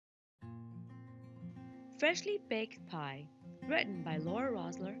Freshly Baked Pie, written by Lora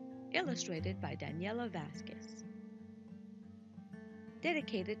Rozler, illustrated by Daniela Vasquez.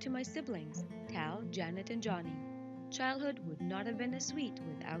 Dedicated to my siblings, Tal, Janet, and Johnny. Childhood would not have been as sweet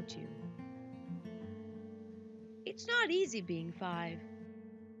without you. It's not easy being 5.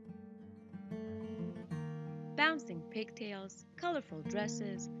 Bouncing pigtails, colorful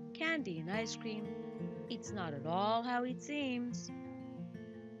dresses, candy and ice cream. It's not at all how it seems.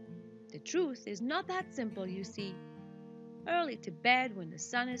 The truth is not that simple, you see. Early to bed when the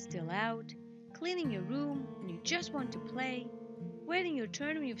sun is still out, cleaning your room when you just want to play, waiting your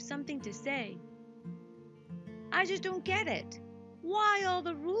turn when you have something to say. I just don't get it. Why all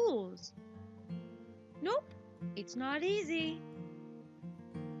the rules? Nope, it's not easy.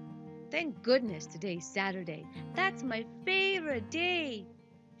 Thank goodness today's Saturday. That's my favorite day.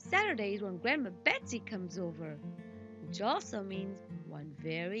 Saturday is when Grandma Betsy comes over, which also means one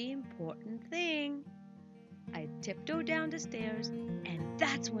very important thing. I tiptoe down the stairs, and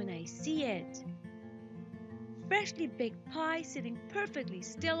that's when I see it. Freshly baked pie sitting perfectly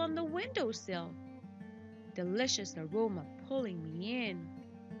still on the windowsill. Delicious aroma pulling me in.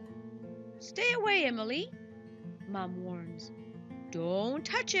 Stay away, Emily, Mom warns. Don't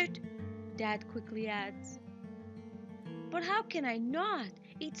touch it, Dad quickly adds. But how can I not?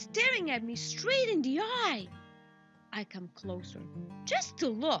 It's staring at me straight in the eye. I come closer, just to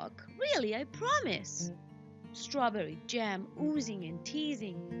look. Really, I promise. Strawberry jam oozing and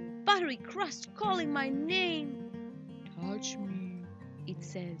teasing, buttery crust calling my name. Touch me, it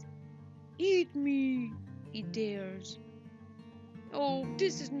says. Eat me, it dares. Oh,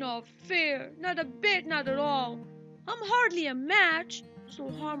 this is not fair, not a bit, not at all. I'm hardly a match, so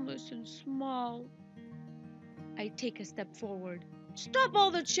harmless and small. I take a step forward. Stop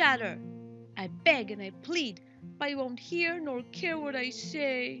all the chatter! I beg and I plead, but it won't hear nor care what I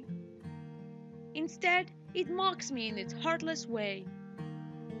say. Instead, it mocks me in its heartless way.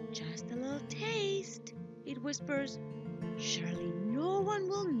 Just a little taste, it whispers. Surely no one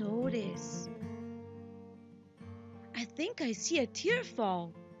will notice. I think I see a tear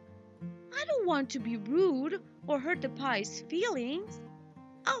fall. I don't want to be rude or hurt the pie's feelings.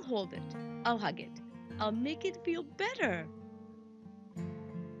 I'll hold it. I'll hug it. I'll make it feel better.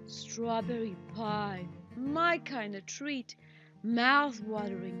 Strawberry pie, my kind of treat.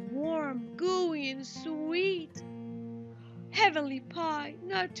 Mouth-watering, warm, gooey, and sweet. Heavenly pie,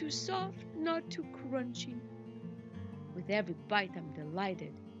 not too soft, not too crunchy. With every bite I'm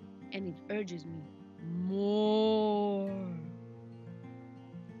delighted, and it urges me more.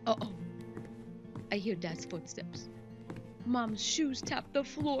 Uh-oh, I hear Dad's footsteps. Mom's shoes tap the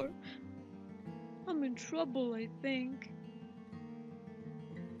floor. I'm in trouble, I think.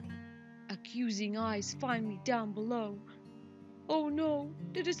 Accusing eyes find me down below. Oh no,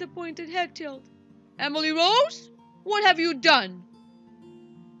 the disappointed head tilt. Emily Rose, what have you done?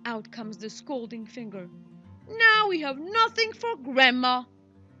 Out comes the scolding finger. Now we have nothing for Grandma.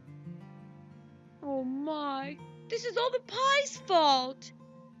 Oh my, this is all the pie's fault.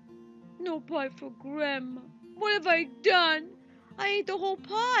 No pie for Grandma. What have I done? I ate the whole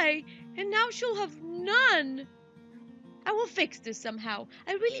pie, and now she'll have none. I will fix this somehow.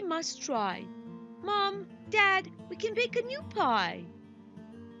 I really must try. Mom, Dad, we can bake a new pie.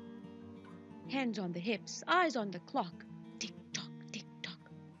 Hands on the hips, eyes on the clock. Tick-tock,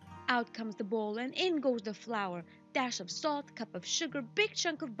 tick-tock. Out comes the bowl, and in goes the flour. Dash of salt, cup of sugar, big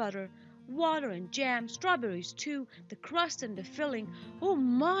chunk of butter, water and jam, strawberries too, the crust and the filling. Oh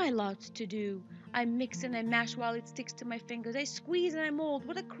my, lots to do. I mix and I mash while it sticks to my fingers. I squeeze and I mold.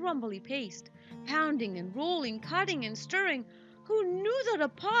 What a crumbly paste. Pounding and rolling, cutting and stirring. Who knew that a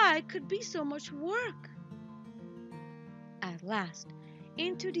pie could be so much work? At last,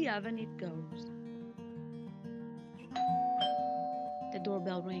 into the oven it goes. The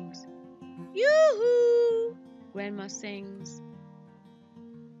doorbell rings. Yoo-hoo! Grandma sings.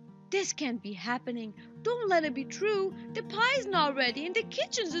 This can't be happening. Don't let it be true. The pie's not ready and the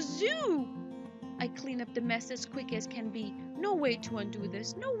kitchen's a zoo. I clean up the mess as quick as can be. No way to undo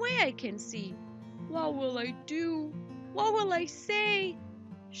this. No way I can see. What will I do? What will I say?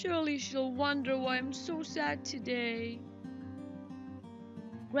 Surely she'll wonder why I'm so sad today.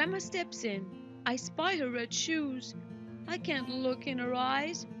 Grandma steps in. I spy her red shoes. I can't look in her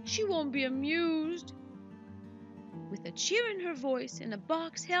eyes. She won't be amused. With a cheer in her voice and a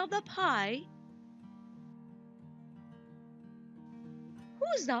box held up high,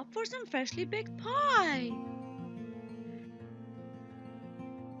 who's up for some freshly baked pie?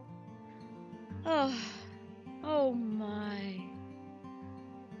 Oh my.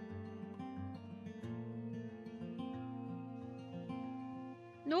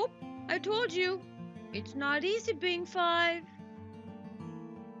 Nope, I told you. It's not easy being five.